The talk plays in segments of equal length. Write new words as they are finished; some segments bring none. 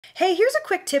Hey, here's a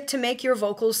quick tip to make your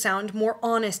vocals sound more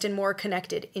honest and more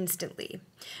connected instantly.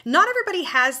 Not everybody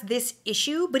has this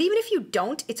issue, but even if you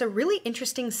don't, it's a really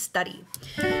interesting study.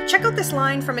 Check out this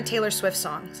line from a Taylor Swift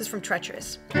song. This is from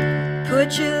Treacherous.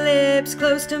 Put your lips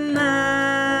close to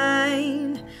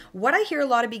mine. What I hear a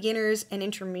lot of beginners and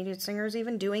intermediate singers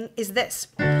even doing is this.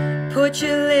 Put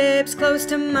your lips close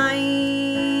to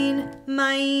mine,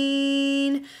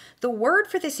 mine. The word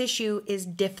for this issue is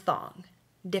diphthong,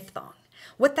 diphthong.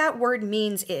 What that word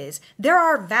means is there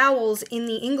are vowels in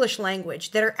the English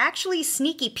language that are actually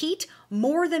sneaky Pete,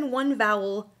 more than one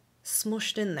vowel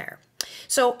smushed in there.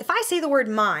 So if I say the word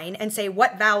mine and say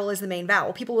what vowel is the main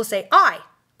vowel, people will say I.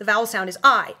 The vowel sound is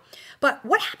I. But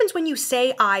what happens when you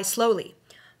say I slowly?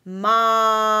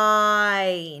 Mine,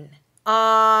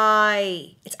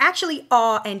 I. It's actually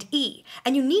ah and e.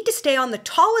 And you need to stay on the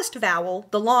tallest vowel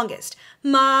the longest.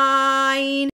 Mine.